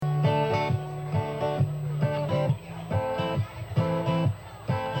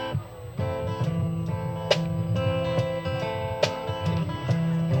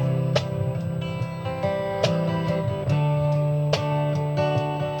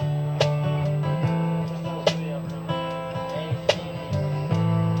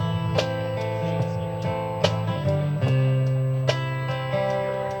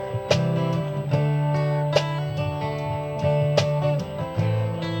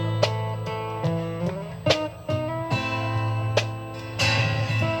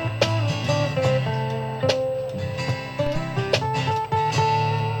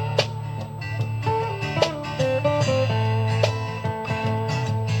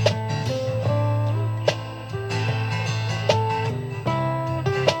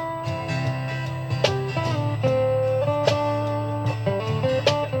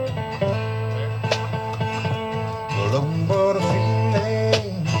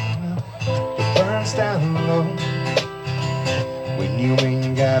face down low. When you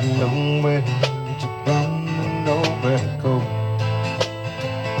ain't got nowhere to run and nowhere to go.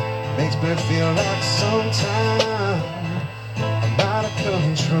 Makes me feel like sometime I'm out of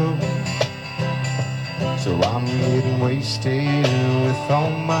control. So I'm getting wasted with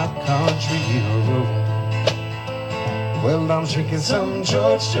all my country heroes. Well, I'm drinking some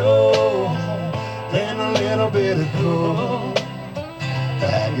George Joe, then a little bit of coke.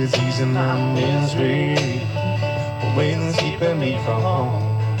 Bag is easing my misery, waiting's keeping me from home.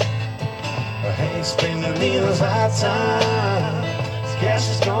 I ain't spending these high time, this cash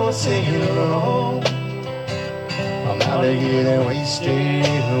is gonna sing it alone. I'm out of getting wasted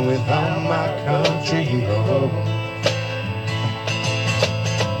with all my country heroes.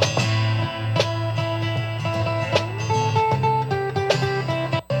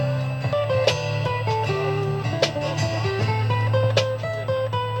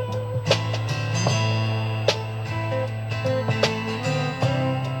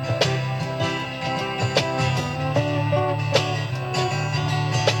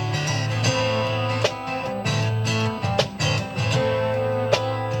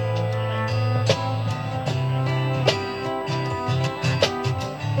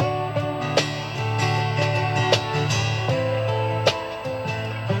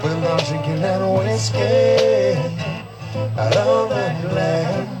 Well, I'm drinking that whiskey out of that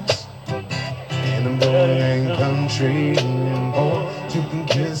glass, and I'm going country, boy, you can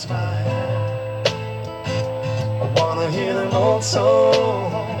kiss my ass. I wanna hear an old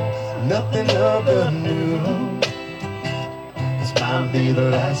song, nothing other new. This might be the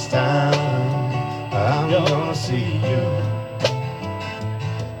last time I'm gonna see you.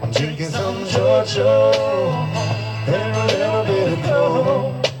 I'm drinking some Georgia and a little bit of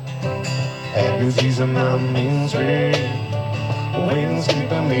coke. Cause these are my misery, waiting's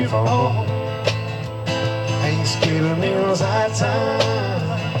keeping me from home. Ain't scared of meals high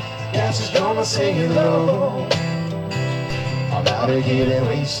time, yeah, she's gonna sing it low. I'm out of getting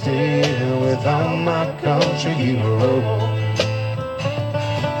wasted with all my country heroes.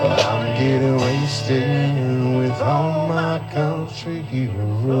 I'm getting wasted with all my country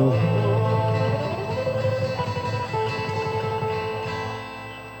heroes.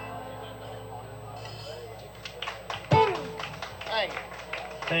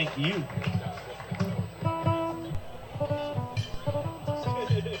 Thank you.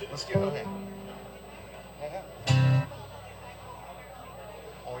 Let's get on it.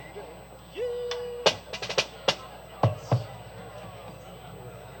 Oh, you do?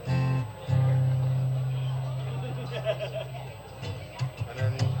 And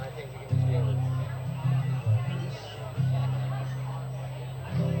then I think you can just be able to.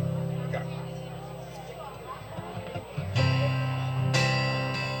 Okay.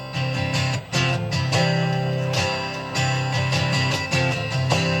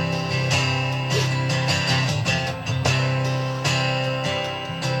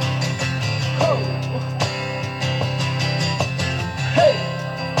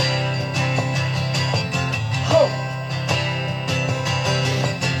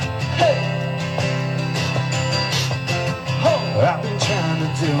 I've been trying to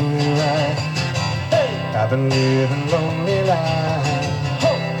do it right. I've been living lonely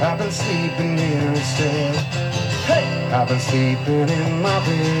life. I've been sleeping here instead. I've been sleeping in my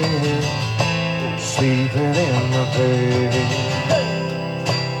bed, sleeping in my bed.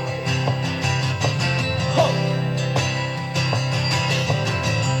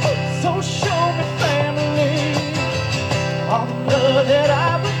 So show me family, all the love that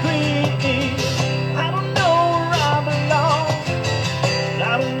I would bring. I don't know where I belong, I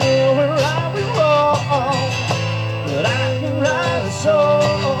don't know where I belong, but I can write a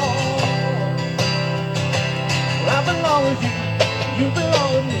song. I belong with you, you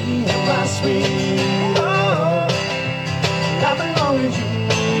belong with me, my sweetheart. I belong with you,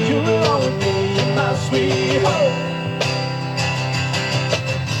 you belong with me, my sweetheart.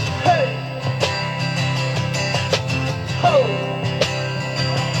 Hey, ho,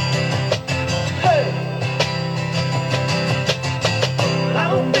 hey. I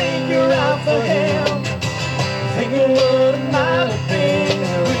don't think you're out for him, thinking what it might have been.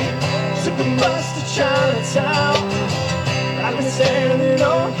 We took a bus to Chinatown, I've been standing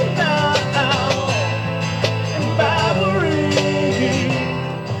on canal and Bowery.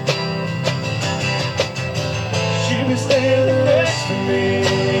 She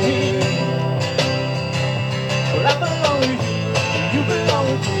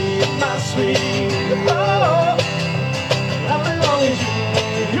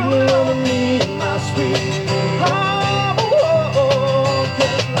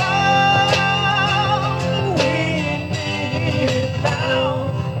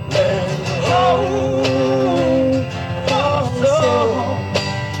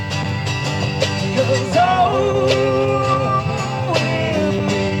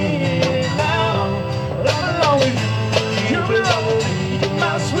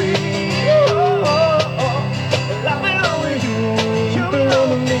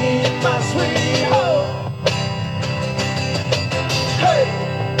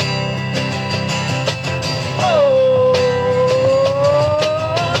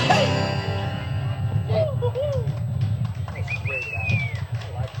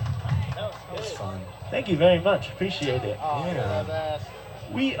very much. Appreciate it. Yeah.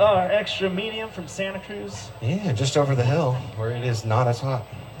 We are Extra Medium from Santa Cruz. Yeah, just over the hill where it is not as hot,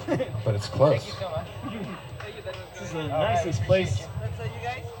 but it's close. Thank you so much. This is the nicest place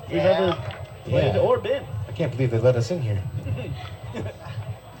we've ever played or been. I can't believe they let us in here.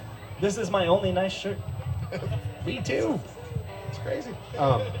 This is my only nice shirt. Me too. It's crazy.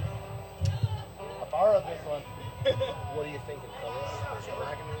 I borrowed this one. What are you thinking, fellas? There's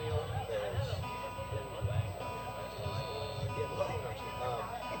Dragon Wheel, there's whatever you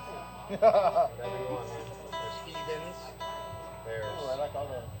want. There's Heathens, there's I like all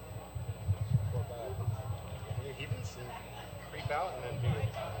the Heathens and creep out and then do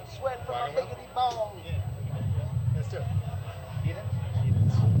sweat from my biggity balls. Yeah. Let's do it. Heathens?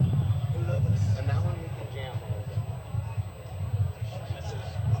 Heathens. I love this. And that one we can jam a little bit.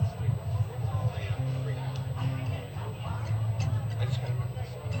 I just gotta remember this.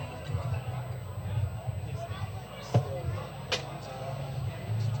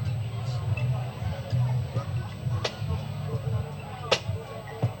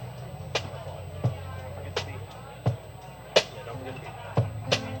 Forget the beat. Yeah, don't forget the beat.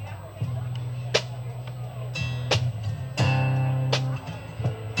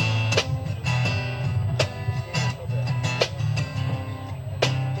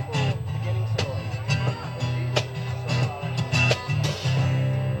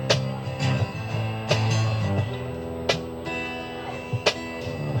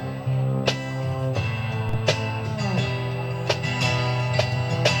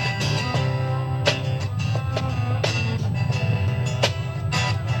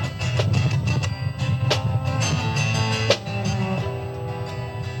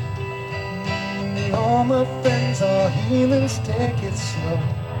 All my friends are heathens, take it slow.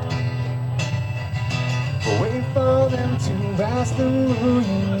 Wait for them to ask them who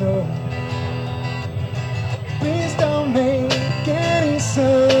you know. Please don't make any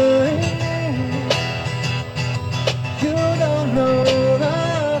sign. You don't know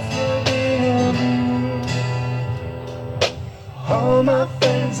the feeling. All my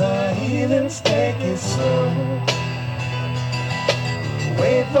friends are heathens, take it slow.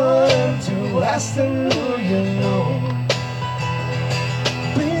 Wait for them to ask them who you know.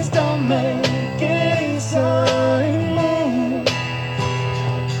 Please don't make any sign.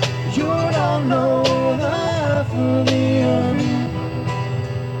 You don't know the feeling.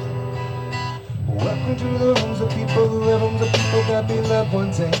 Welcome to the homes of people who have homes of people that be loved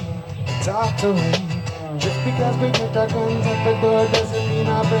one day. Talk to me. Just because we get our guns at the door doesn't mean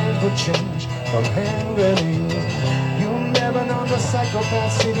our brains will change from hand grenades. You never know the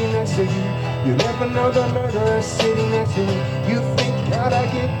psychopath sitting next to you. You never know the murderer sitting next to you. You think how'd I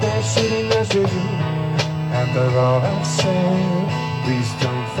get there sitting next to you? After all I've said, please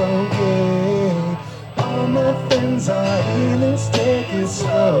don't forget. All my friends are healers, take it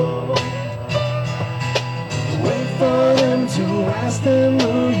slow. Wait for them to ask them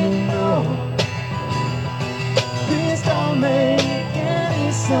who you know. Please don't make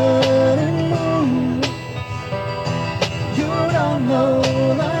any sudden move. You don't know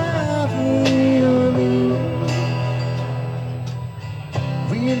the feeling.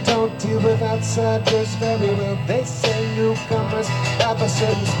 We don't deal with outsiders very well. They say newcomers have a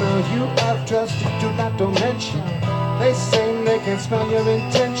certain smell. You have trust, you do not mention. They say they can smell your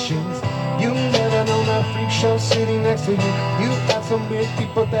intentions. You never know the freak show sitting next to you. You have some weird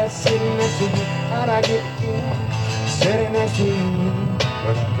people that's sitting next to you. How'd I get in? Sitting next to you.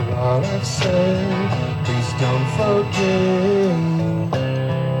 But after all I've said, please don't forget.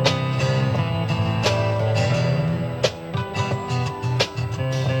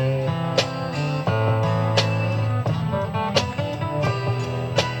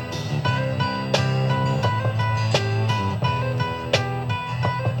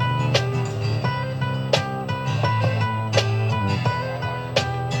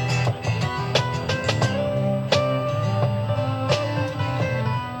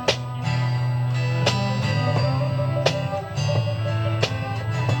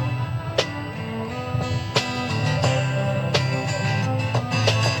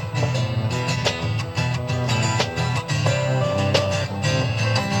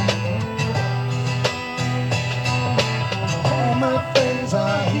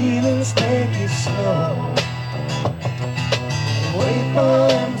 Take it slow. Wait for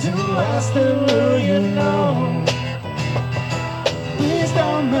them to ask them who you know. Please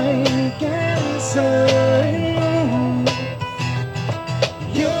don't make any sign.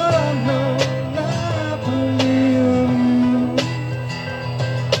 You don't know I believe.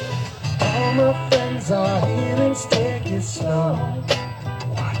 All my friends are heathens, take it slow.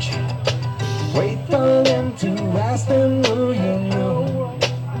 Watch it. Wait for them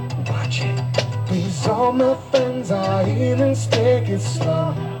All my friends are here and take it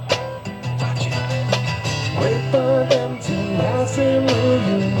slow. Wait for them to ask him, will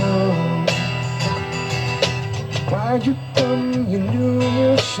you know? Why you come, you knew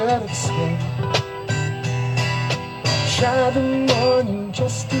you should escape. Try the morning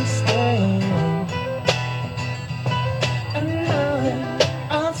just to stay away. And now I'm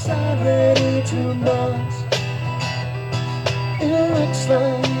outside ready to buzz. It looks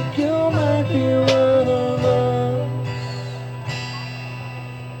like you might be one of us.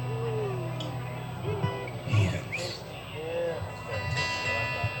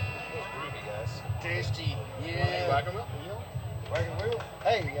 Tasty. Yeah. Wagon wheel? Wagon wheel?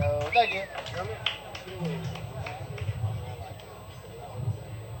 Hey, thank you. Come here.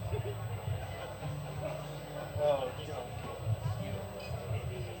 Oh,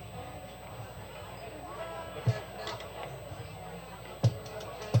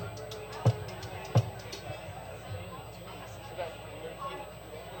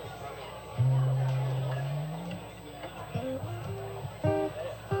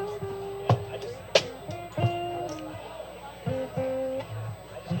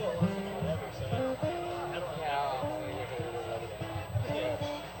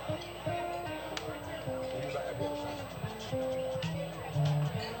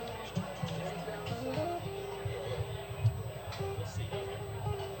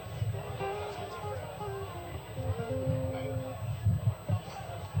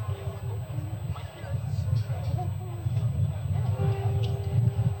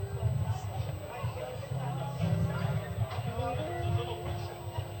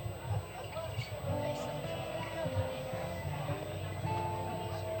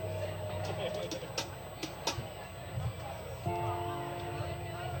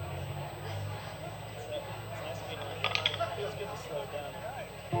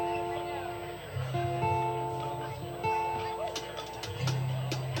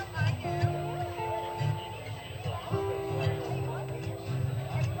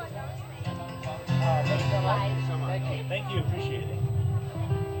 Thank you, appreciate it.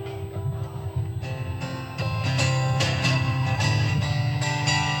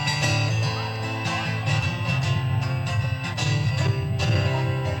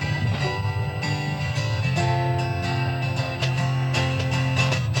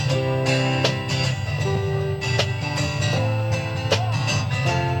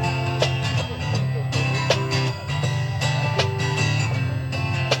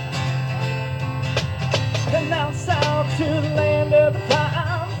 Heading down south to the land of the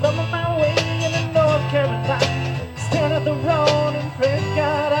pine, thumbing my way into North Carolina. Stand at the road and pray to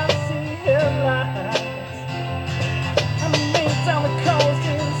God I see headlights. I'm made down the coast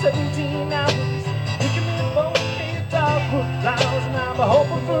in 17 hours. Picking me a bouquet of dogwood flowers, and I'm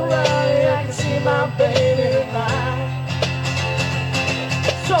hoping for Raleigh I can see my baby tonight.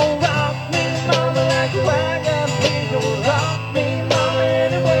 So rock me, mama, like a wagon wheel. You'll rock me, mama,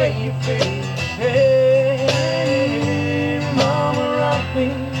 any way you feel. Hey, mama, rock me.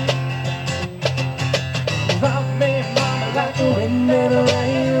 Rock me, mama, like the wind and the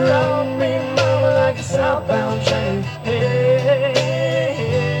rain. Rock me, mama, like a southbound train. Hey,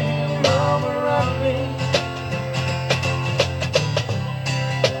 mama, rock me.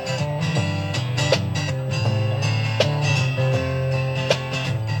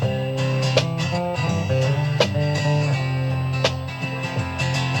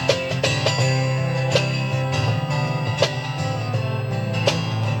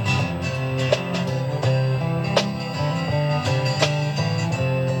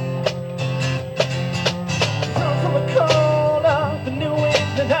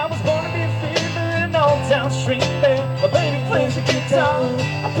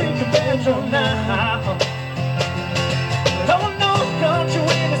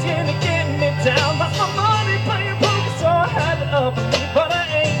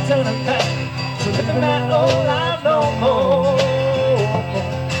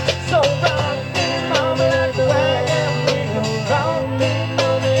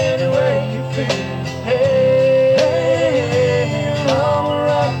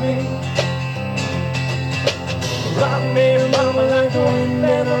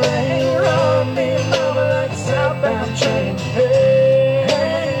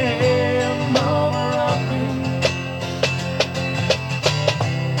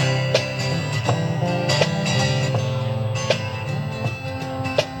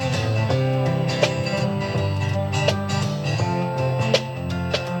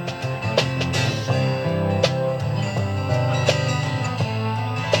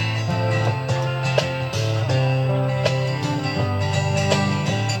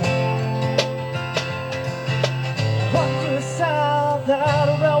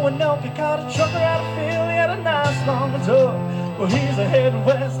 Roanoke, caught a trucker out of Philly at a nice long tour. Well, he's a heading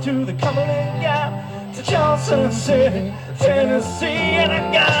west to the Cumberland Gap, to Johnson City, Tennessee. And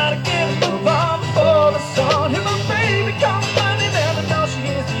I gotta get move on before the sun. Here my baby comes running, and I know she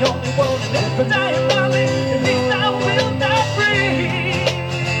is the only one. And if I die about me, at least I will die free.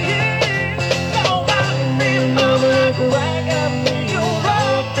 No, I can be a mama like a rag. I can be your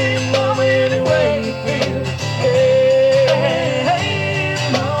rock, be mama any way you feel. Hey, hey,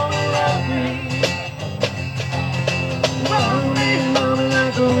 mama, love me. Rock me, mama,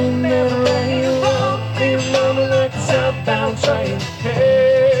 like a windmill rain. Rock me, mama, like a southbound train.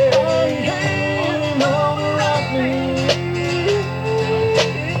 Hey, hey, mama, rock me.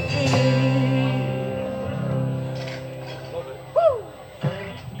 Woo! I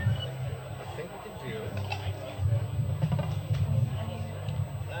think we can do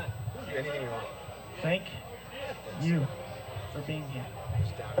anything you want. Thank you for being here.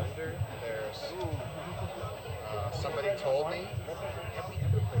 There's Down Under. There's Somebody Told Me. Have we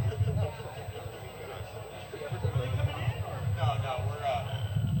ever played? No, we're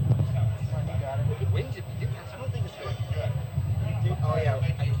when did we do that? I don't think it's good. Oh yeah, I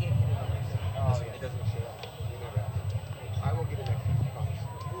can't get it. Oh yeah, it doesn't show up. We never have. I will get it next week. I promise.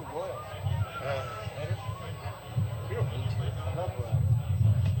 Ooh, Royals. We don't need to. I love Royals.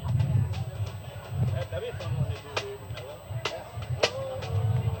 That'd be a fun one to do.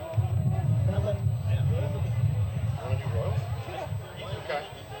 Want to do Royals? Yeah. Okay.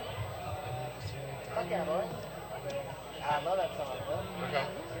 Okay, boy. I love that song. Okay.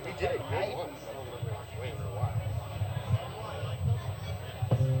 We did it good once. I don't remember waiting for a while.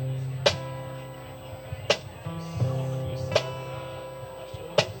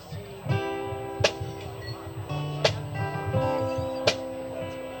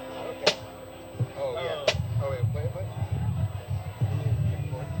 Oh yeah. Oh wait, what?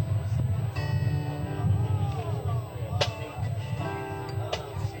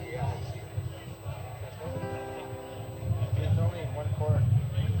 See, yeah, I see. It's only one chord. A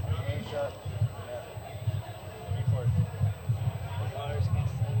sharp. Yeah. 3 chords.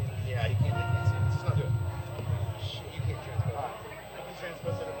 Yeah, you can't see it. Just not do it. Shit, you can't transpose it. I can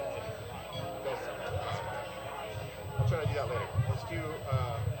transpose it a bit. Go somewhere. That's fine. I'll try to do that later. Let's do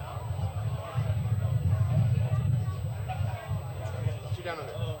Down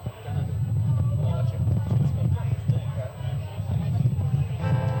Under. Down Under. I'll let you.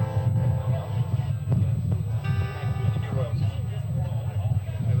 You do Royals.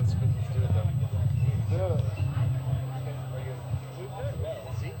 Okay, let's do it though. Good.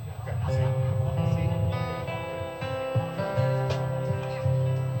 See? Okay. See?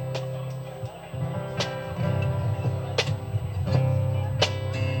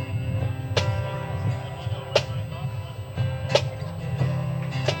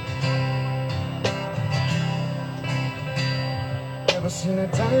 Never seen a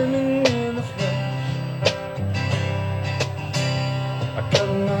diamond in the flesh. I cut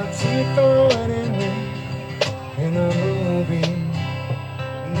my teeth on wedding ring in a movie,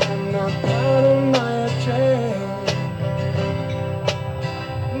 and I'm not proud of my address.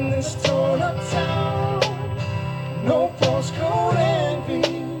 In this torn up town, no postcode envy,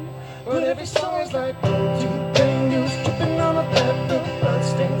 but every song is like gold to bangers, tripping on a bed, the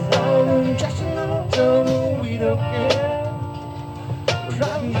bloodstains round and dressing on a hotel room. We don't care.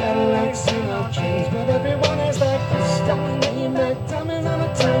 Driving Cadillacs in our dreams, but everyone is like this. Stopping laying back, diamond on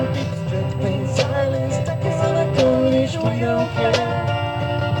a timepiece, jet planes, islands, stackers on a gold leash. We don't care.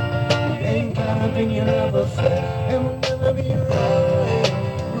 We ain't got an opinion of a flag, and we'll never be right.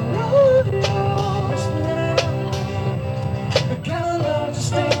 The kind of love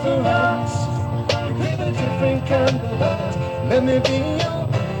just ain't for us. We live a different kind of life. Let me be your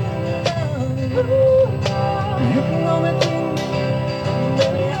man. You can only be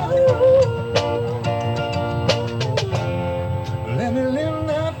let me live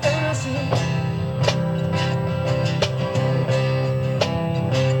that fantasy.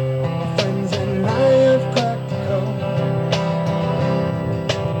 My friends and I have cracked the code.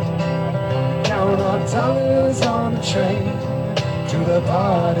 Count our dollars on the train to the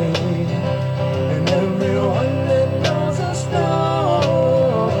party, and everyone that knows us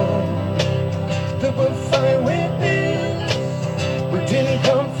knows that we're fine with this. We didn't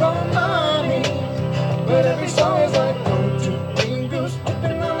come from money, but every song is like gold to green goose,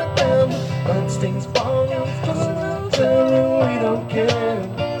 dripping on the ground. Bloodstains falling from the terror, we don't care.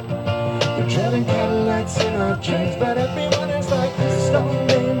 We're driving Cadillacs in our dreams, but everyone is like this. Stone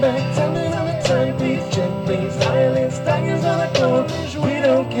laying back, timing on the timepiece, jet planes, islands, staggers on the gold. We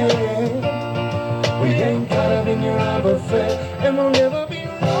don't care. We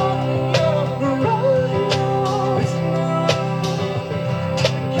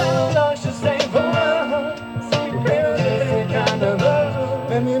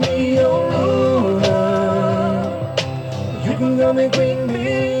be your ruler. You can call me Queen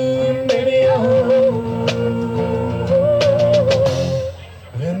Bee, baby, oh.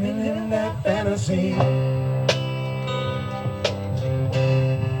 Let me live in that fantasy.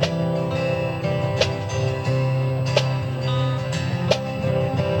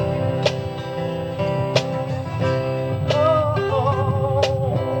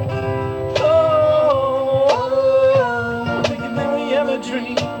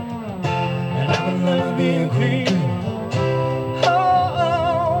 Dream, and I would love being queen.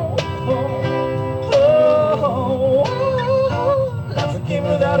 Life's a game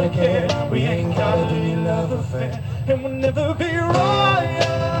without a care. We ain't got any love affair, and we'll never be royals.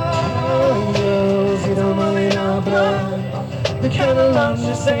 You don't believe our blood. The kind of love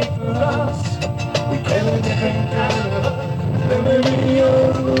just ain't for us. We crave a different kind of love. Let me be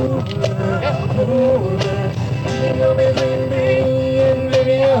your ruler. You'll be Queen Bee, and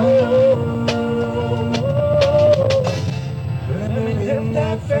baby, oh. Let me live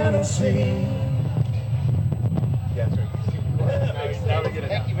that fantasy. Yes, sir. Now we get it.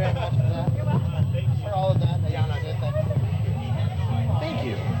 Thank you very much for that. For all of that. Thank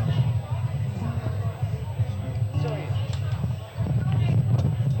you. So easy.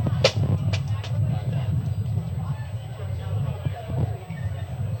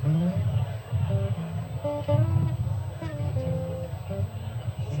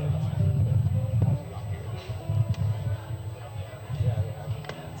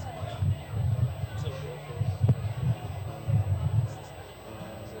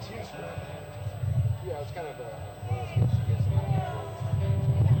 Yeah, it's kind of one of those things you get some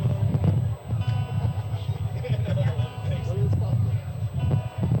What is it called?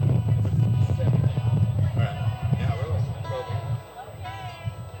 Alright. Yeah, we're like 12 in.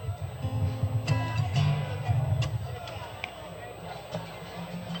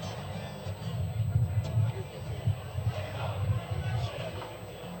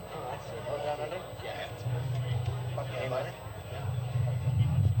 Oh, that's it. Oh, down under? Yeah. Fuck yeah, minor?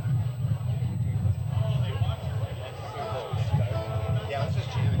 Yeah, let's just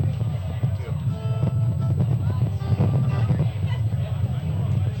jam it. Too.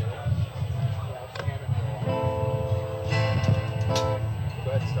 Yeah, let's jam it for a while.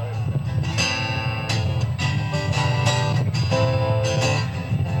 Go ahead and start it.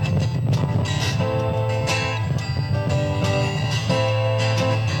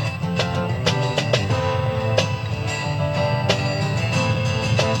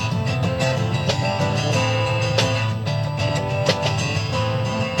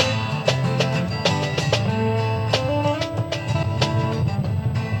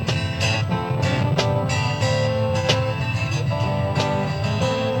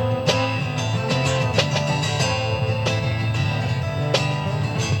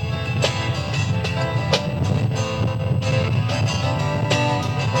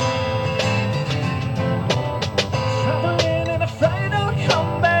 Traveling in a freight or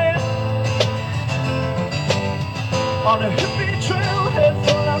combat on a hippie trailhead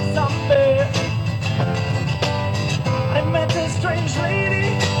full of zombies. I met a strange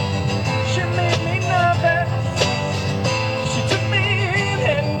lady. She made me nervous. She took me in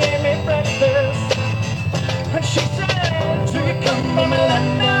and gave me breakfast. And she said, "Do you come from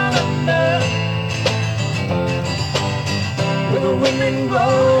London, London, where the women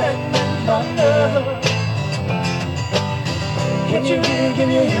glow and men thunder? Can you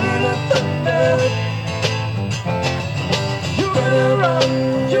hear the thunder? You better run,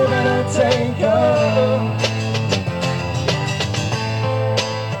 you better take her."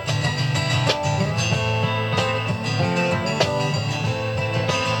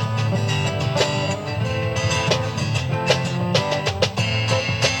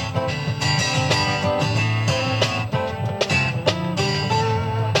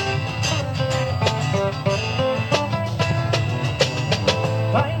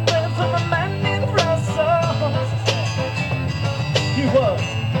 Fine man from a man in Brussels. He was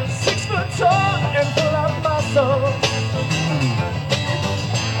 6 foot tall and full of muscle.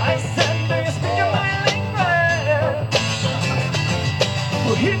 I said, "Do you speak my language?"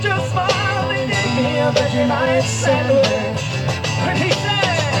 Well, he just smiled and gave me a Vegemite sandwich. And he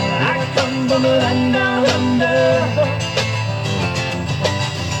said, "I come from a land down under,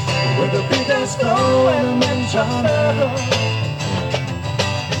 where the beaters flow and the men shudder.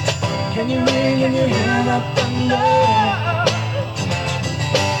 Can you hear the thunder?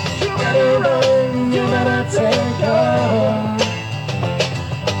 You better run, you better take her."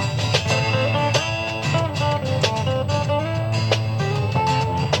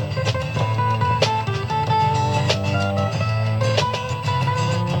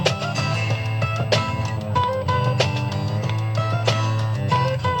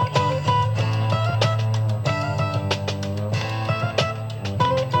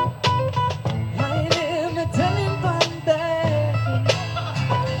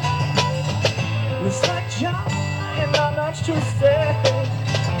 to say.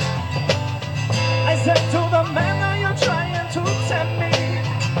 I said to the man that you're trying to tempt me,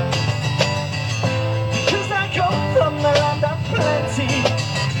 because I come from the land of plenty.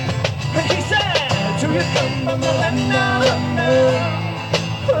 And he said, do you come from the land of thunder?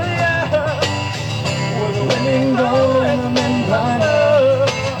 Oh yeah, where the women go and the men plunder.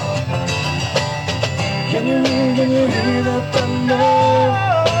 Can you hear the thunder?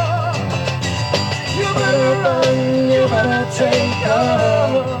 You better run, you better take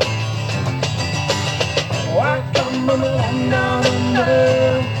off. Oh, I come from the land of thunder.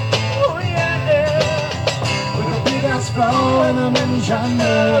 Oh yeah, yeah. With a big ass flow and a men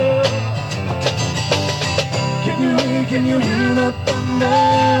yonder. Can you hear the thunder? Oh,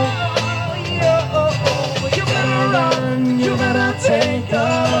 yeah, oh, oh. You better run, you better take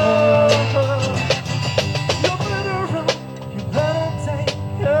off. You better run, you better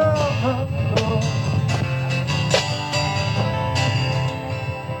take off.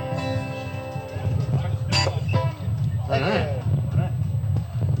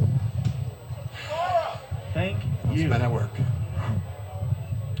 Thank you. Men at work.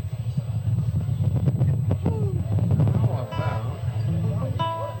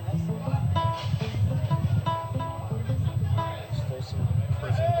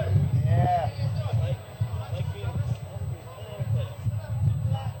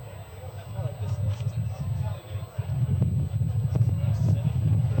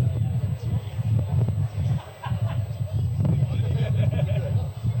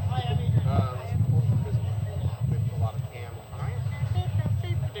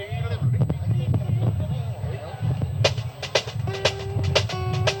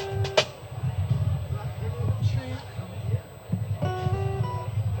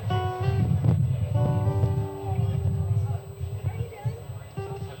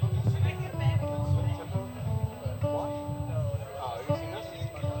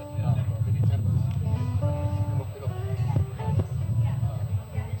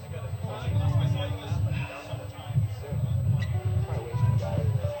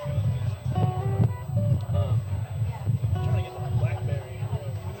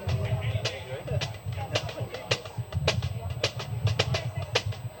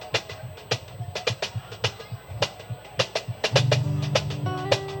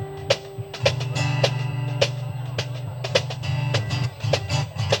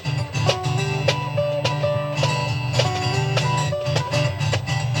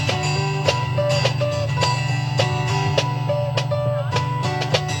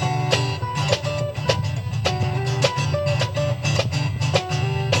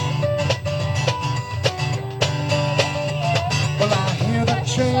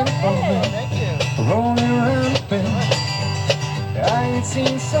 Rolling around the bend, I ain't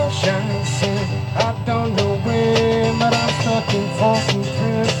seen sunshine since I don't know when, but I'm stuck in Folsom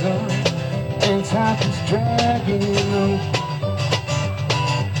Prison, and time is dragging on.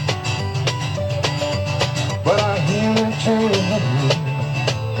 But I hear the train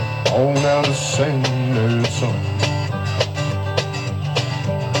on down the same old song.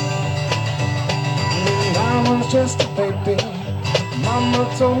 And I was just a baby. Mama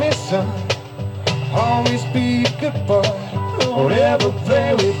told me, son, always be a good boy, don't ever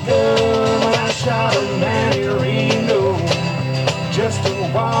play with guns. I shot a man in Reno just to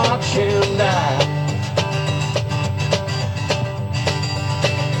watch him die.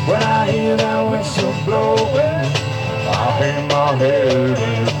 When I hear that whistle blowing, I hang my head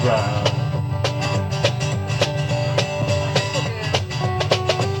and cry.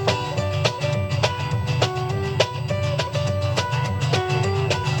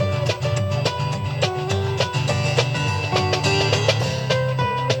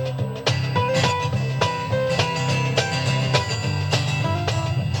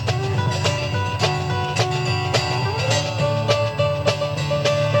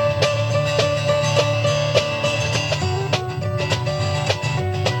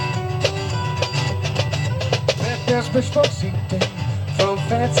 Rich folks eating from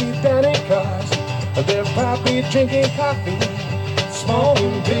fancy dining cars. They're probably drinking coffee,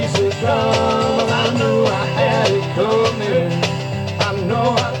 smoking basic gum. Well, I knew I had it coming. I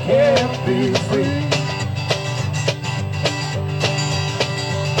know I can't be free.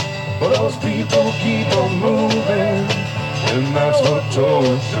 But those people keep on moving, and that's what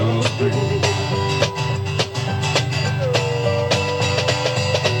tortures me.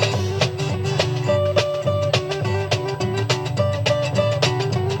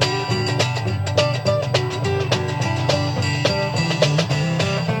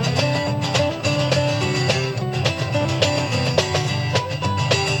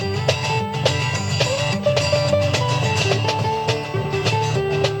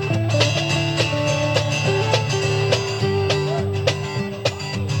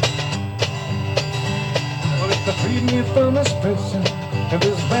 If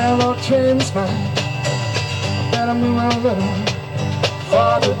this railroad train's mine, I better move my little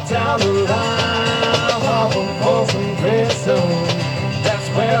farther down the line, off of Folsom Prison. That's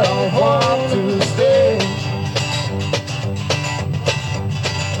where I want to stay.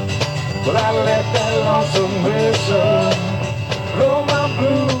 But I let that lonesome whistle roll my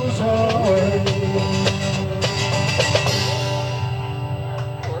blues away.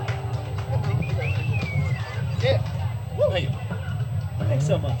 Yeah. Thank you. Thanks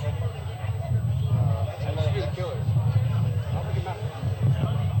so much.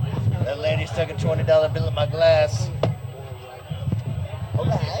 That lady stuck a $20 bill in my glass.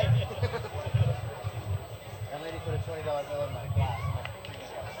 Okay. That lady put a $20 bill in my glass.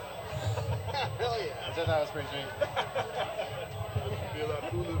 Hell yeah. Which I thought was pretty sweet. Yeah,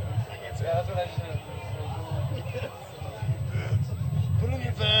 that's what I should have. Put on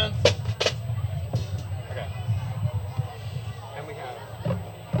your fans. Okay. And we have.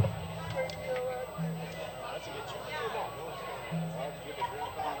 That's a good show. Get the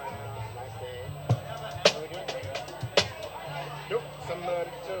drink on right now. Nice day. What are we doing? Nope.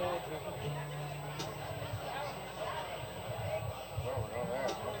 Somebody told me. Oh, we're going there.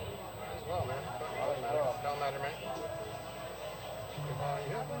 As well, man. Don't matter. Don't matter, man. If I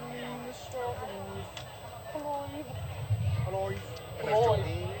ever need a strong alive. Alive. And there's Alive.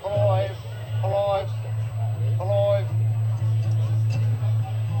 Jolene. Alive. Alive. Alive.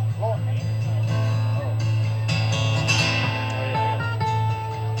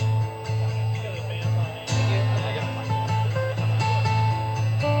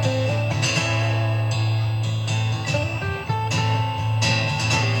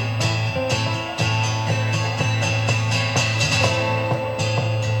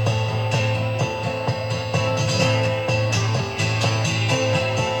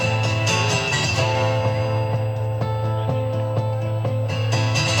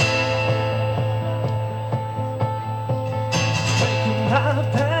 My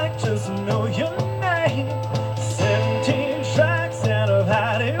back, just know your name. 17 tracks and I've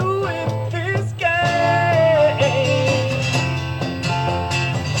had it with this game.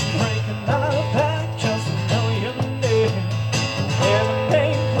 Breaking my back, just know your name. Heaven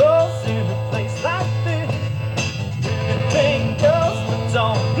ain't close in a place like this. Anything goes, but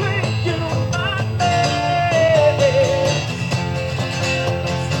don't blink you my name.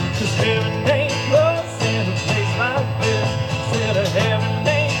 'Cause heaven ain't close in a place like this. Heaven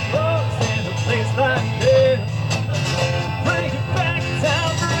ain't close in a place like this. Bring it back down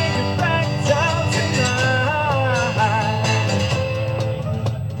tonight.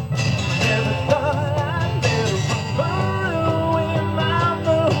 Never thought I'd let a rumor in my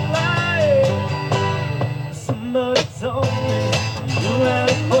moonlight. Somebody told me you had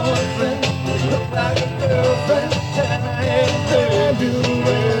a boyfriend, you looked like a girlfriend, and I had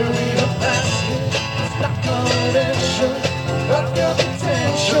February of last year. It's not confidential. I've got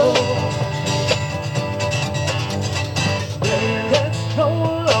potential. Baby, let's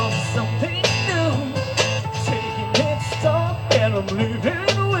roll on something new. Taking it slow and I'm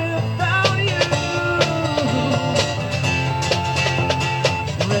leaving without you.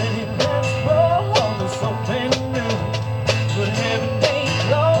 Ready, let's roll on to something new. But heaven ain't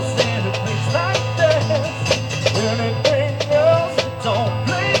close in a place like this. Anything else, don't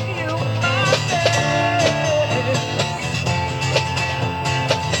blame you, my man.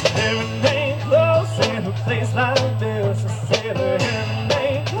 Heaven ain't close in a place like this. I said heaven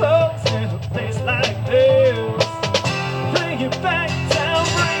ain't close in a place like this. Bring it back down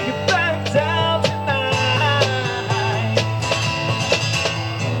tonight.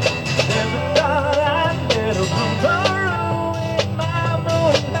 Never thought I'd let a rumor in my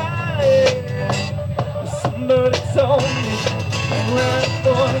moonlight. Somebody told me you had a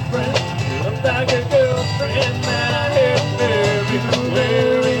boyfriend, you looked like a girlfriend that I had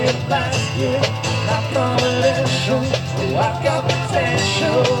February of last year. Not confidential, oh I've got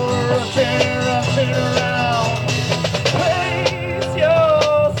potential. Rushing around. Place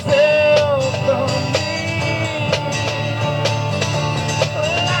yourself on me.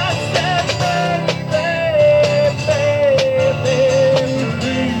 I said, baby,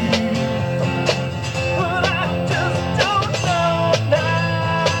 but I just don't know now.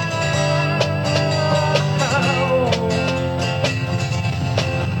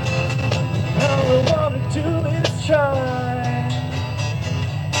 All I wanna do is try.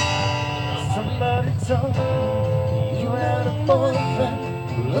 Somebody told me you had a boyfriend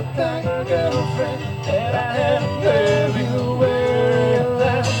who looked like a girlfriend, and I had February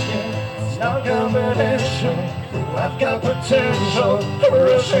last year. It's not confidential, I've got potential.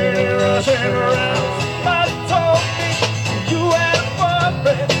 Rushing around. Somebody told me you had a boyfriend.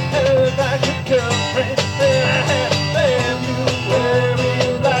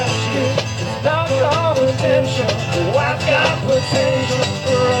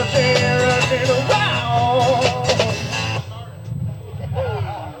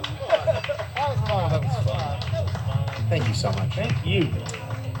 Thank you so much. Thank you. We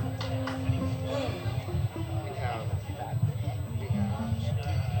have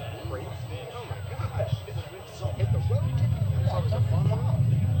great. Oh my gosh. Hit the road. That was a fun one.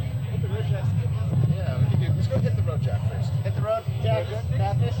 Hit the road jack. Yeah, let's go hit the road jack first. Hit the road, Jack.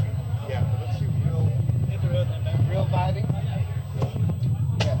 Catfish. Yeah, but let's do real. Hit the road, then back. Real vibing.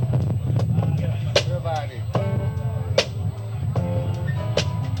 Yeah. Real vibing.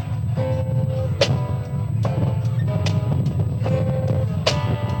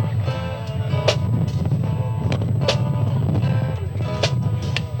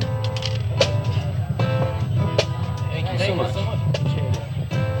 Thank you so much. Appreciate it.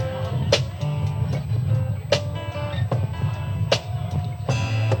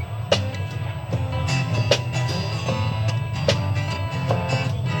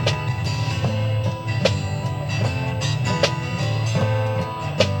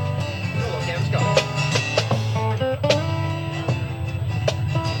 Okay, let's go.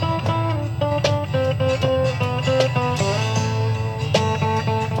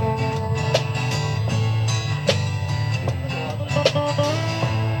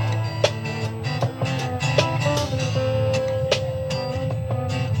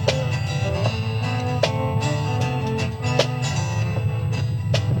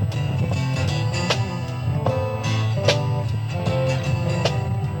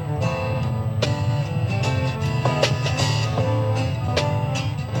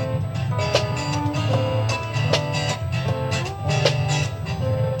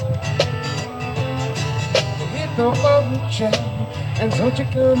 Hit the road, Jack, and don't you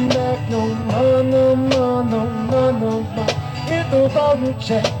come back no more, no more, no more, no more. Hit the road,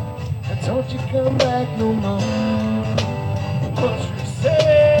 Jack, and don't you come back no more. What you say?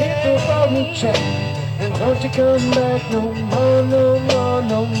 Hit the road, Jack, and don't you come back no more, no more,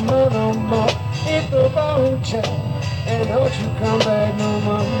 no more, no more. Hit the road, Jack, and don't you come back no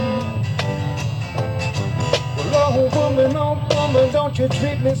more. Oh woman, don't you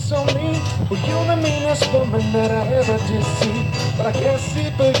treat me so mean. Well, you're the meanest woman that I ever did see. But I can't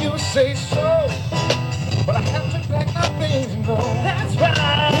sleep till you say so. But I have to pack my things and go. That's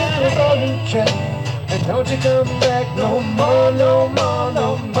right. Hit the road, Jack, and don't you come back no more, no more,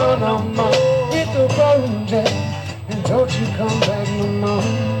 no more, no more. Hit the road, Jack, and don't you come back no more.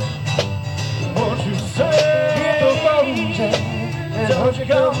 What you say? Hit the road, Jack, and don't you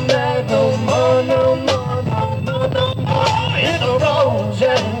come back no more, no more, no more, no more. Hit the road,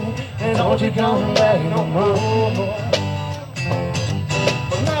 Jack, and don't you come back no more.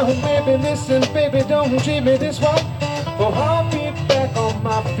 But now, baby, listen, baby, don't treat me this way. For I'll be back on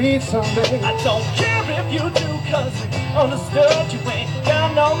my feet someday. I don't care if you do, cause it's understood. You ain't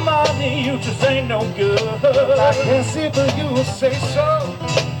got no money, you just ain't no good. I can't see but you say so.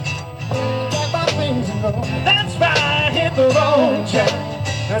 Pack my things and go. That's right. Hit the road, Jack,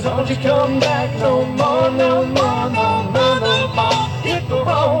 and don't you come back no more, no more, no more, no more. Hit the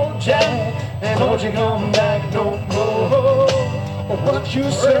road, Jack, and don't you come back no more. What you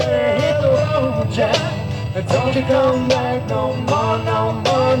say? Hit the road, Jack, and don't you come back no more, no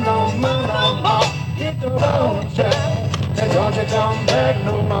more, no more, no more. Hit the road, Jack, and don't you come back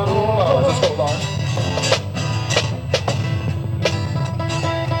no more. Let's go, Lars.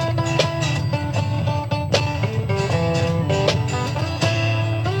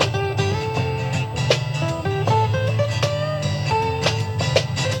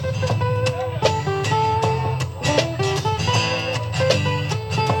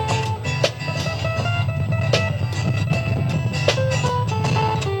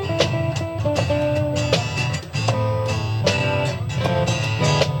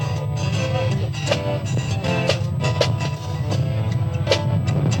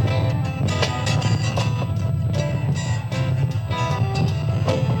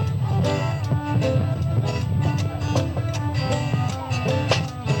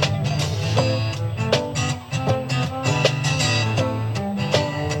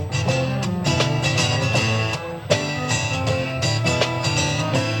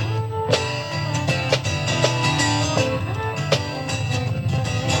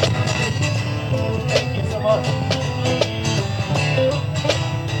 Thank you so much.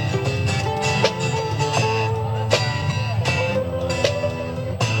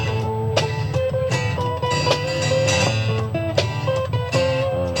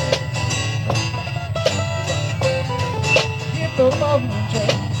 Hit the road,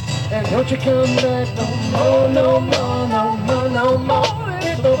 Jack, and don't you come back no more, no more, no more, no more.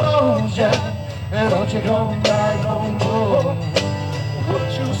 Hit the road, Jack, and don't you come back no more.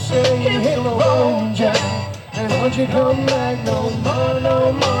 What you say? Hit the road, Jack, and don't you come back no more,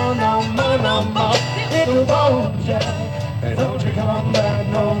 no more, no more, no more. Hit the road, Jack,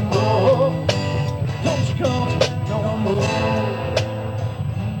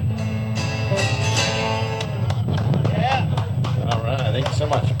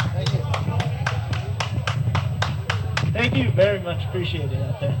 much. Thank you. Thank you very much. Appreciate it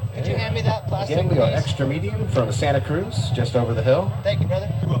out there. Could you hand me that plastic? Again, we go please? extra medium from Santa Cruz, just over the hill. Thank you, brother.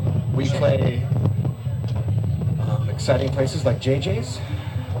 We play exciting places like JJ's,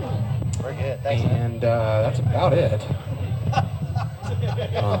 Very good. Thanks, man. and that's about it.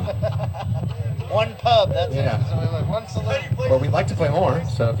 One pub, that's Yeah. it. So we like one saloon. But we'd like to play more,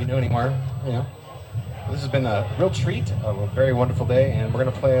 so if you know anywhere, you know. This has been a real treat, a very wonderful day, and we're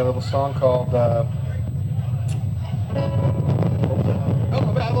going to play a little song called a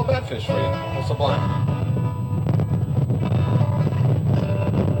little bad fish for you, a little Sublime.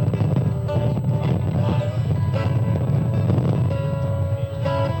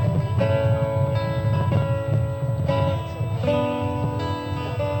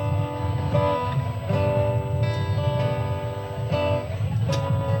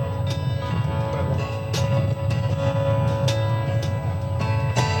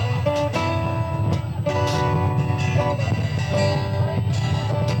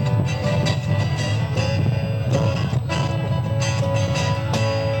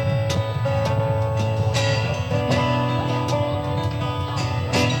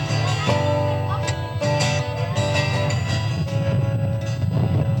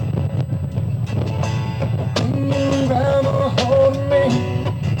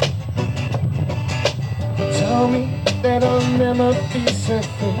 Tell me that I'll never be set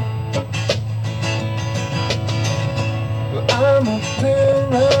free. Well, I'm a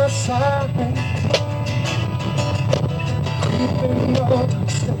parasite, creeping up,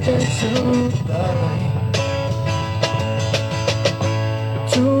 slipping to the light.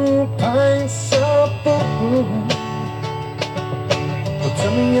 2 pints of booze. Well,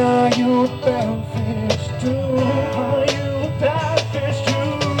 tell me, are you a bellfish too? Are you a bellfish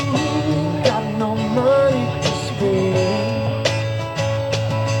too? Got no money to spend.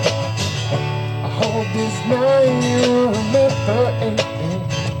 I hope this night will never end.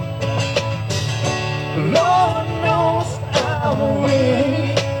 Lord knows I'm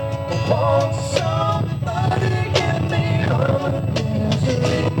weak. I want somebody to get me out of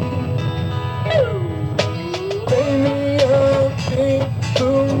misery. Baby, I'll be the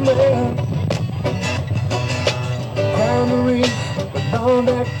man. Crown the reef with all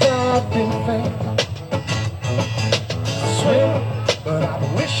that I've been fake. Swim, but I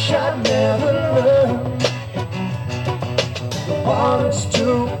wish I'd never learned. The water's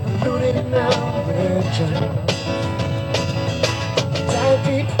too polluted now, Richard. Dive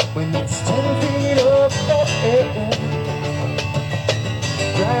deep when it's 10 feet up there.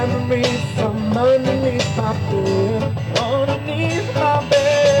 Grab the reef from underneath my bed. Underneath my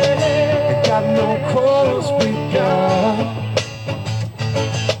bed. I got no quarrels we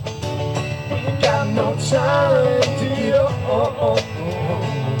got no time to you.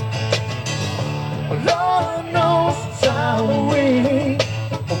 Lord knows I'm weak.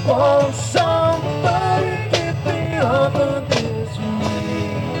 I want somebody to get me off of this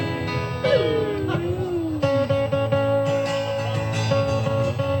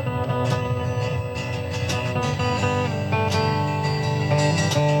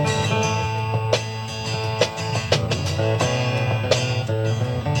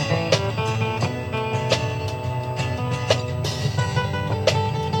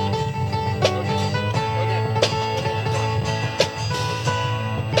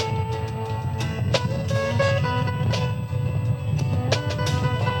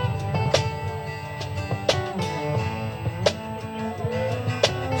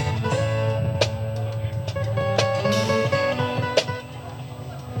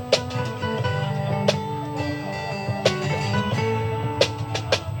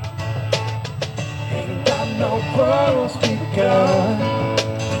no quarrels begun.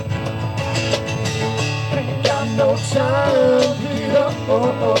 Ain't got no time to go.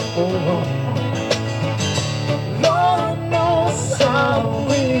 Lord knows I'm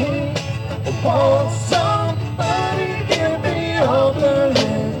weak. I want somebody to give me all the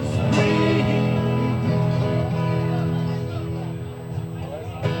list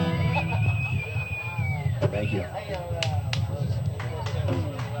Thank you.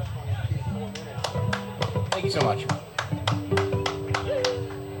 Thank you so much.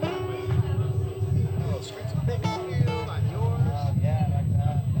 Thank you on yours. Yeah, like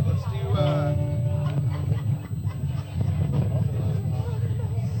that. Let's do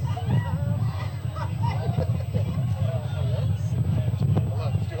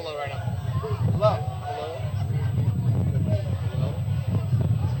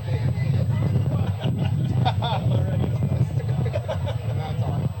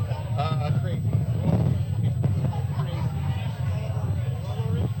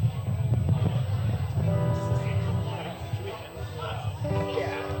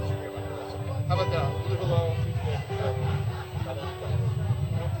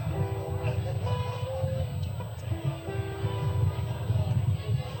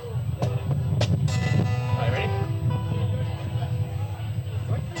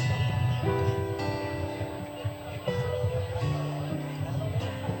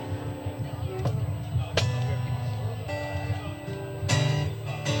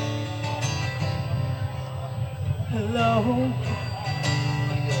Hello,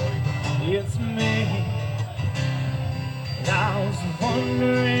 it's me. And I was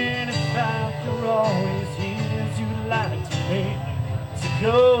wondering if after all these years you'd like me to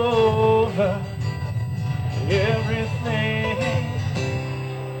go over everything.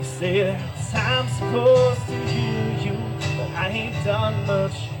 You say that I'm supposed to hear you, but I ain't done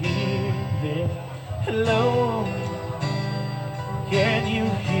much hearing. Hello, can you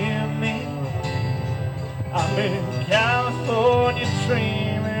hear me? I'm in California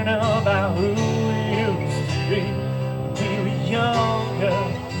dreaming about who we used to be when we were younger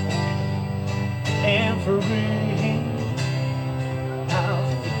and free.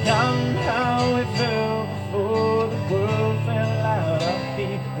 I've forgotten how it felt before the world fell out our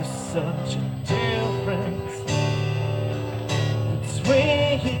feet. There's such a difference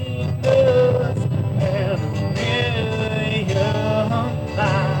between us and a million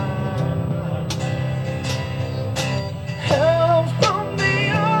miles. Help from the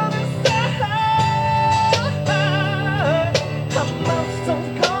other side. I must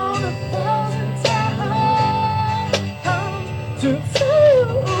have gone 1,000 times to tell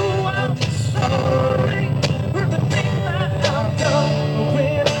you I'm sorry for the thing that I've done.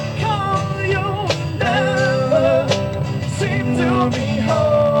 When I call you, never seem to be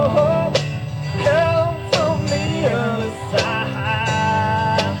home. Help from the other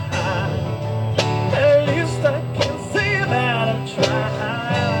side. At least I can say that I've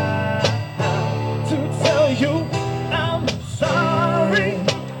tried to tell you I'm sorry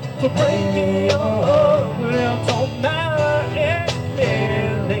for breaking your heart. It don't matter, it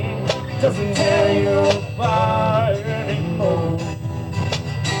really doesn't tear you apart anymore.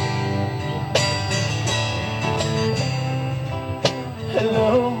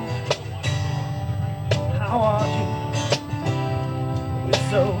 Hello, how are you? It's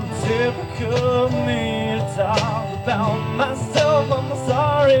so typical of me to talk about myself. I'm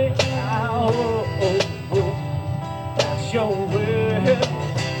sorry, that's your word.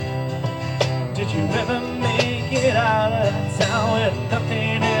 Did you ever make it out of town when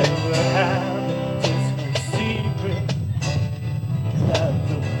nothing ever happened? It's no secret that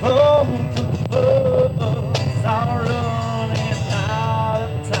the both of us are running out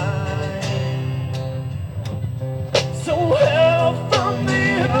of time. So help from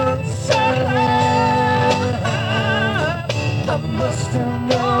the other side. I must have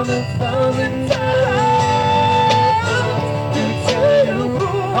gone 1,000 times to tell you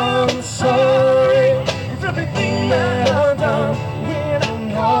I'm sorry for everything that I've done. When I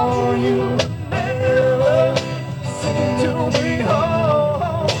call you, never seem to be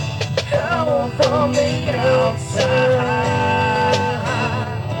home. Help from the outside.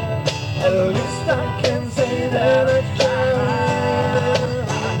 At least I can say that I tried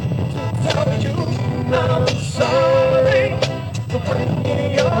to tell you I'm sorry for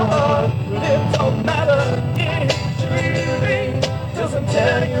breaking your heart. It don't matter, it really doesn't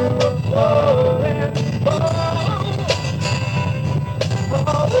tear you apart anymore.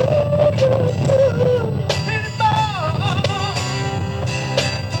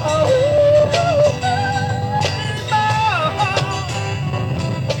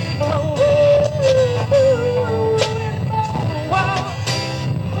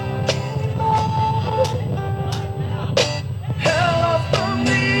 Help from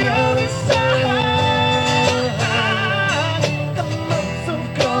the other side. I must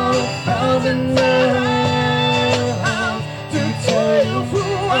have gone 1,000 times to tell you who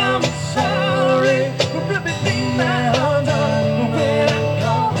I'm sorry for everything that I've done. When I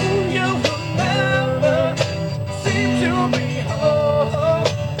call you, will never seem to be home.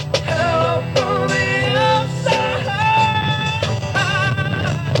 Help from the outside.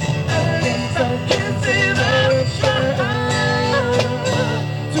 At least I can say that I tried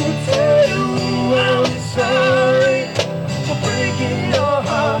to tell you I'm sorry for breaking your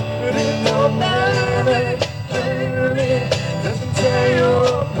heart. But it don't matter, it doesn't tear you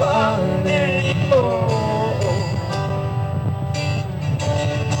apart anymore.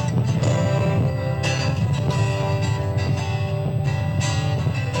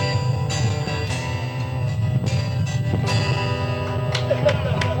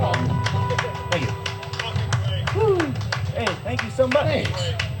 Thank you. Woo. Hey, thank you so much. Thanks.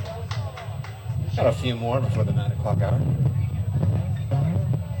 Got a few more before the 9 o'clock hour.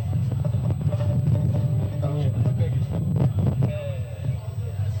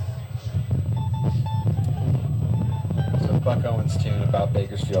 So Buck Owens' tune about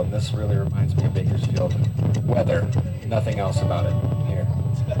Bakersfield, and this really reminds me of Bakersfield weather. Nothing else about it here,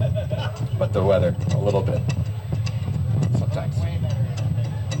 but the weather a little bit sometimes.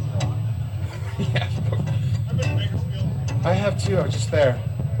 Yeah. have two. I was just there.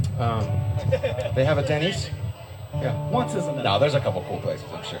 They have a Denny's? Yeah. Once isn't enough. No, there's a couple cool places,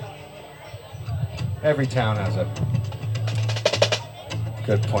 I'm sure. Every town has a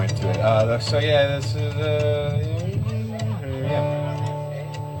good point to it. So yeah, this is yeah.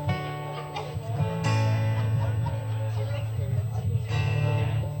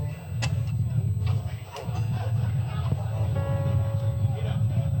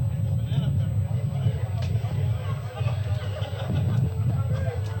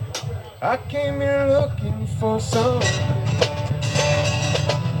 I came here looking for some.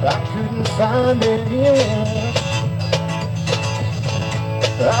 I couldn't find it.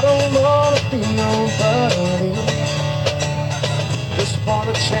 I don't wanna be nobody. Just want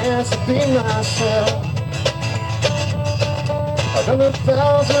a chance to be myself. I've done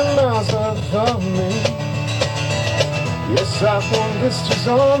 1,000 miles of me. Yes, I've won blisters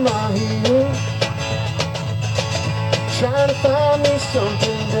on my heels. Trying to find me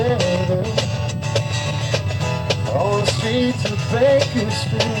something better on the streets of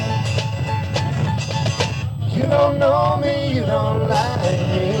Bakersfield. You don't know me, you don't like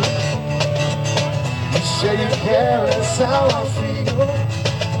me. You say you care, that's how I feel.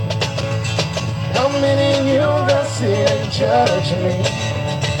 How many of you that sit and judge me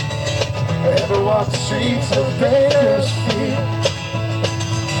ever walk the streets of Bakersfield?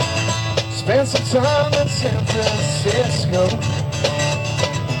 Spent some time in San Francisco.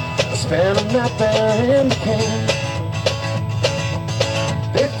 I spent a night there in the can.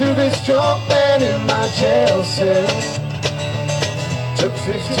 They threw this drunk man in my jail cell. Took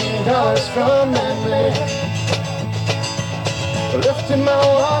 $15 from that man. Left in my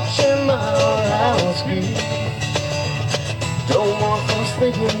watch and my house key. Don't want folks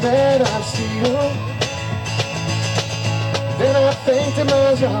thinking that I steal. Then I thanked him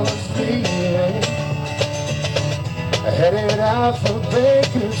as I was leaving. I headed out for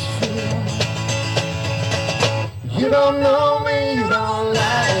Bakersfield. You don't know me, you don't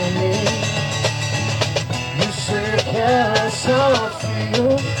like me. You say you care, that's how I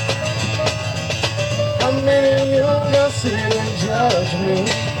feel. How many of you gonna sit and judge me?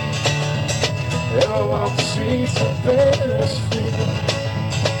 Ever walk the streets of Bakersfield?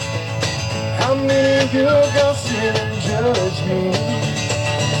 How many of you gonna sit and judge me?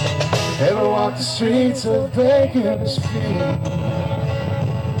 Ever walk the streets of Bakersfield?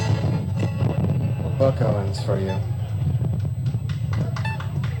 Buck Owens for you.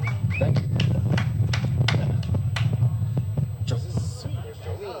 Thank you.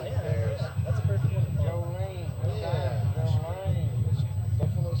 That's a perfect one. Jolene. Yeah. Jolene.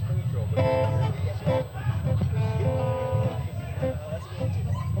 Buffalo Springfield.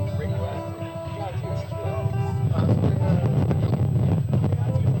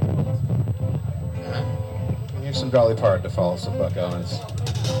 Here's some Dolly Parton to follow some Buck Owens.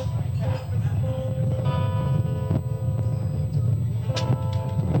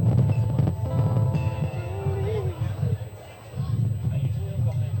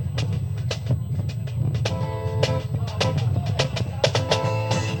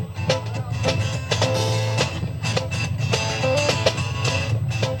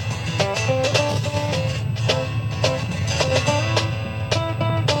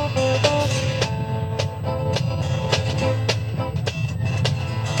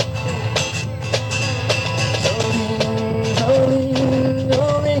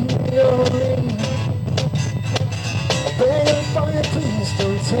 Please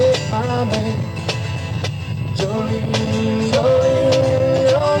don't take my name. Jolene, Jolene,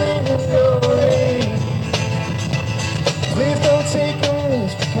 Jolene, Jolene. Please don't take a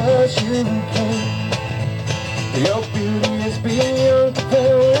risk because you can. Your beauty is beyond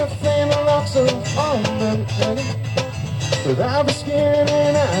compare with flame and rocks on the plane. Without the skin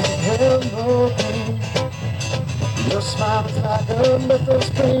and eyes have no pain. Your smile is like a Bethel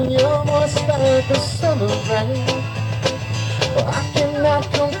spring. Your voice like a summer rain. Well, I cannot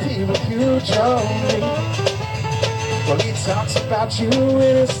compete with you, Jolene. Well, he talks about you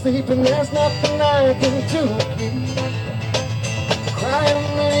in his sleep, and there's nothing I can do to keep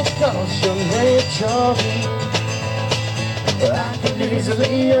crying when he calls your name, Jolene. But I can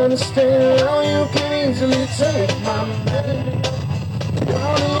easily understand how you can easily take my man. You're the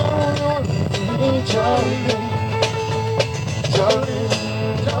only one for me, Jolene. Jolene,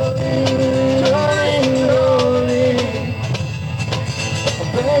 Jolene, Jolene, Jolene.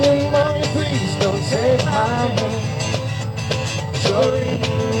 Begging, mommy, please don't take my hand. Jolene,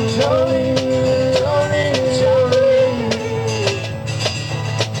 Jolene, Jolene, Jolene.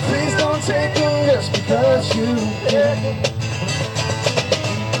 Please don't take him just because you can.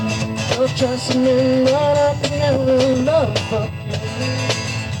 was trusting him, but I could never love fuck you.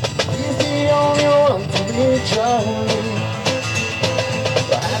 He's the only one for me, Charlie.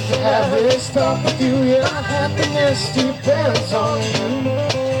 I have to have this talk with you. Your happiness depends on you.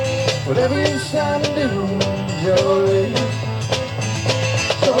 Whatever you decide to do, Jolie,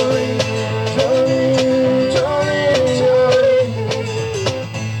 Jolie, Jolie, Jolie, Jolie.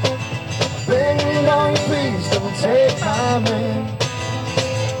 Baby, don't you please don't take my man.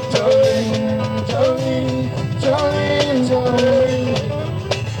 Jolie, Jolie, Jolie, Jolie.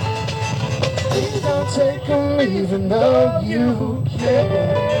 Please don't take him even though you can.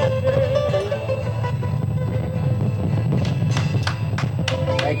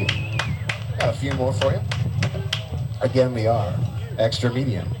 Thank you. Got a few more for you. Again, we are extra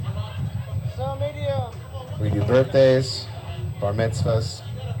medium. So medium. We do birthdays, bar mitzvahs.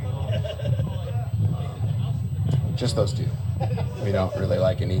 Just those two. We don't really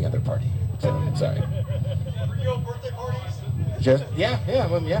like any other party. So, sorry. Real birthday parties? Just yeah.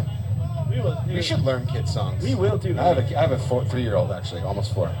 We will do. We should learn kids songs. We will do. I have a 3-year-old actually,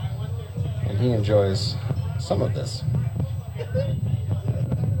 almost 4, and he enjoys some of this.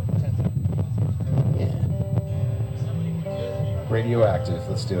 Yeah. Radioactive.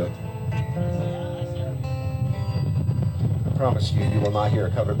 Let's do it. I promise you, you will not hear a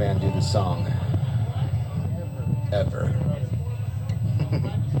cover band do this song ever.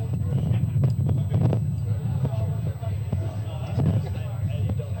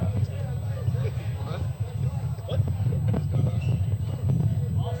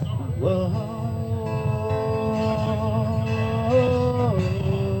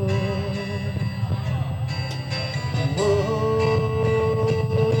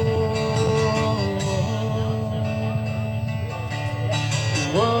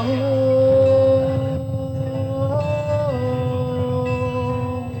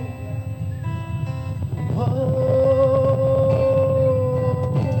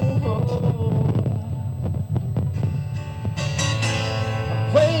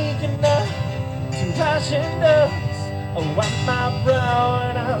 Waking up to passion dust. I wipe my brow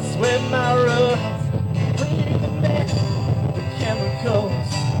and I sweat my rust. Breathing in the chemicals.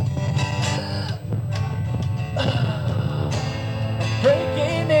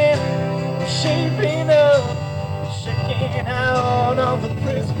 Breaking in, shaping up, shaking out all the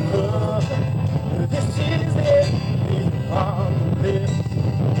prisoners. This is it, the apocalypse.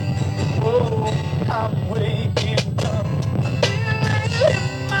 Whoa, I'm waking up.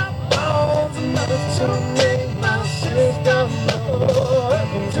 Enough to make my system know.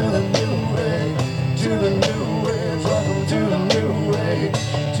 Welcome to the new way, to the new age. Welcome to the new way,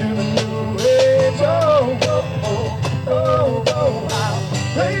 to the new age. Oh, oh, oh, oh, oh, I'm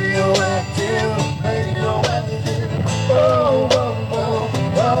radioactive, radioactive. Oh, oh, oh,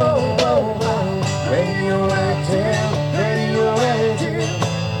 oh, oh, I'm radioactive, radioactive.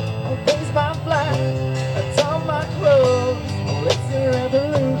 I'll raise my flag, that's all my clothes. It's a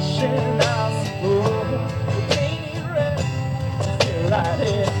revolution, I suppose. Painted red, still right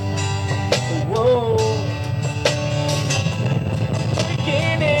here. Whoa.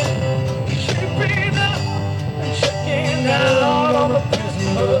 Taking in, shaping up, and checking out all the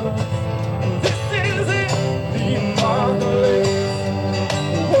prisoners. This is it, the apocalypse.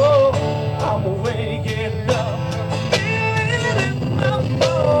 Whoa, I'm waking up, feeling in my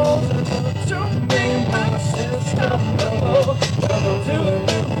bones to make my system know. Welcome to the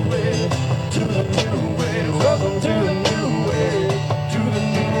new way, to the new way. Welcome to the new way, to the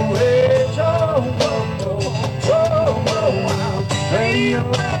new age. Oh, oh, oh, oh, oh, wow.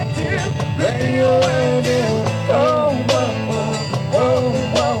 Radioactive, radioactive. Oh, oh, oh,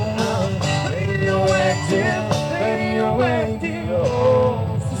 oh, oh, wow. Radioactive, radioactive.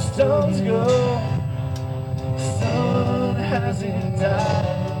 Oh, the stones go, the sun hasn't died.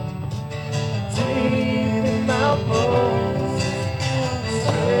 Deep in my bones,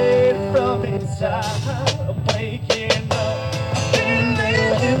 straight from inside, I'm waking up,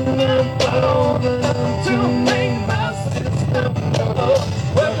 feeling in my bones, enough to make my system know.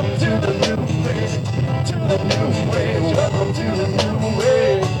 Welcome to the new way, to the new way. Welcome to the new way,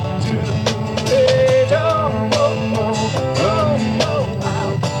 to the new age. Oh, oh, oh, oh, oh,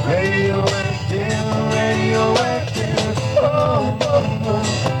 I'm radioactive, radioactive. Oh, oh, oh,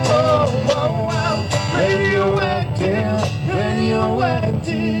 oh, oh, I'm radioactive,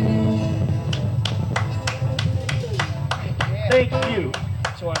 radioactive. Thank you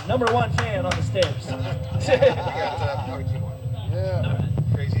to our #1 fan on the stairs. Yeah.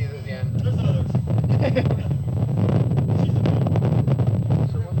 Crazy at the end. There's another.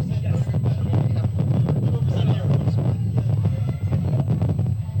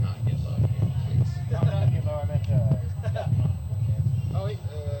 Not get love.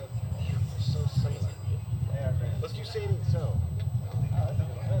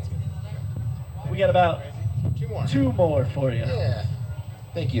 about Two more. 2 more for you. Yeah.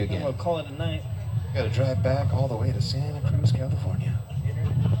 Thank you And again. we'll call it a night. Gotta drive back all the way to Santa Cruz, California.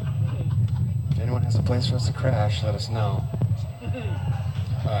 If anyone has a place for us to crash, let us know.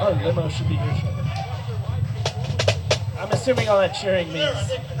 Oh, the limo should be here shortly. I'm assuming all that cheering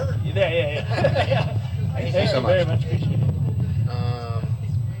means. Yeah. Thank you so very much. much. Appreciate it.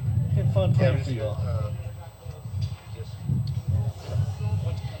 Had fun playing for you all.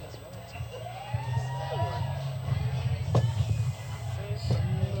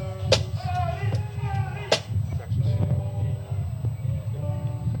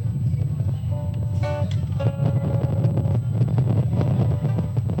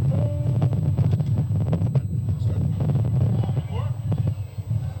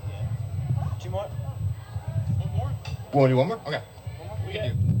 Want to do one more? Okay. We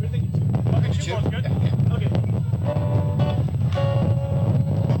can do. Okay, 2 more is good? Yeah. Okay.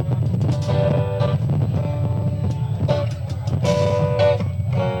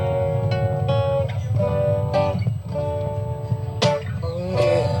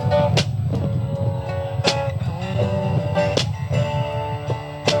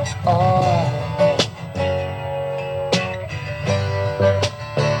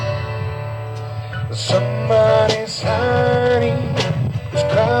 Somebody's hiding, is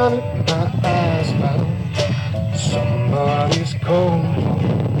crowded my eyes found. Somebody's cold,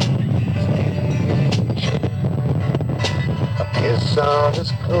 I guess I'll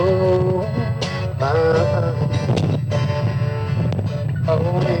just close my eyes.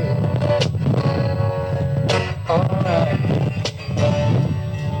 Oh yeah, alright.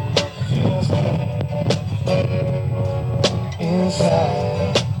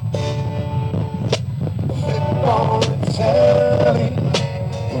 Inside, flip on the telly,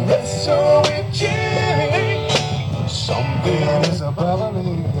 wrestle with Jimmy. Something is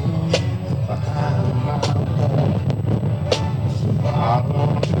bubbling behind my wall.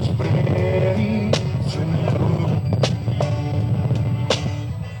 I'm just ready to know.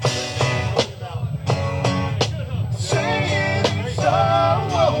 Saying it's all,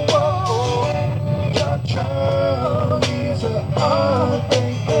 your child is a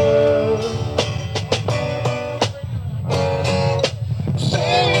heartbreaker.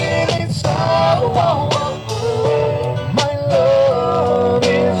 Saying it's all, my love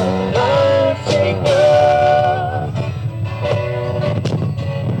is a life taker.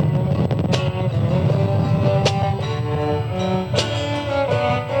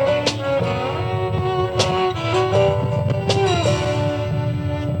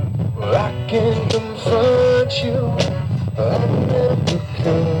 Well, I can confront you, I never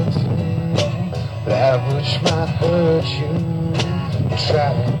could. That which might hurt you, try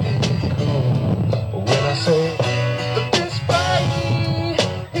to be cool. When I say that this fight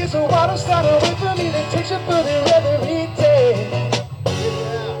is a water starter away from me that takes you for the every day.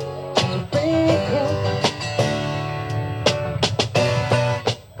 So be cool.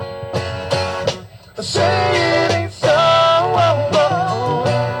 Say it ain't so.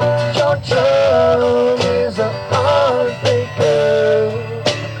 Your tongue is a heartbreaker.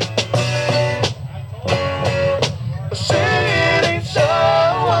 Say it ain't so.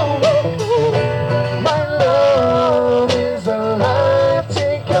 My love is a life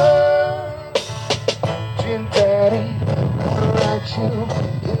taker. Dear Daddy, I write you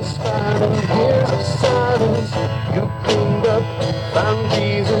in spite of years of silence. You cleaned up, found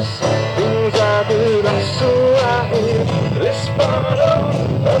Jesus. Things I did, I'm so right. This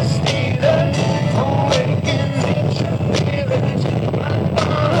bottle of Steven, awaken nature feelings.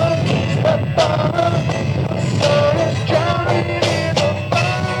 My bottle, the sun is drowning in the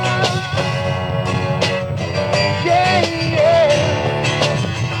fire. Yeah.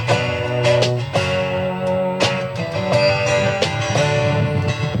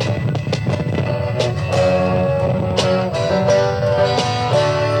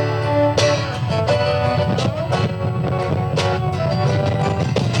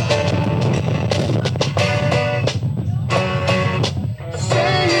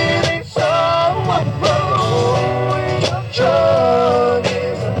 Say it ain't so. Your drug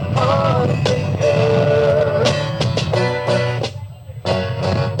is a heartbreaker.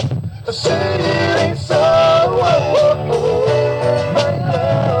 Say it ain't so. My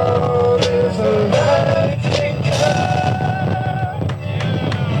love is a life taker.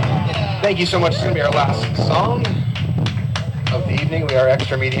 Thank you so much. It's going to be our last song of the evening. We are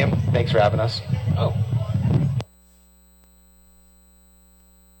Extra Medium. Thanks for having us. Oh.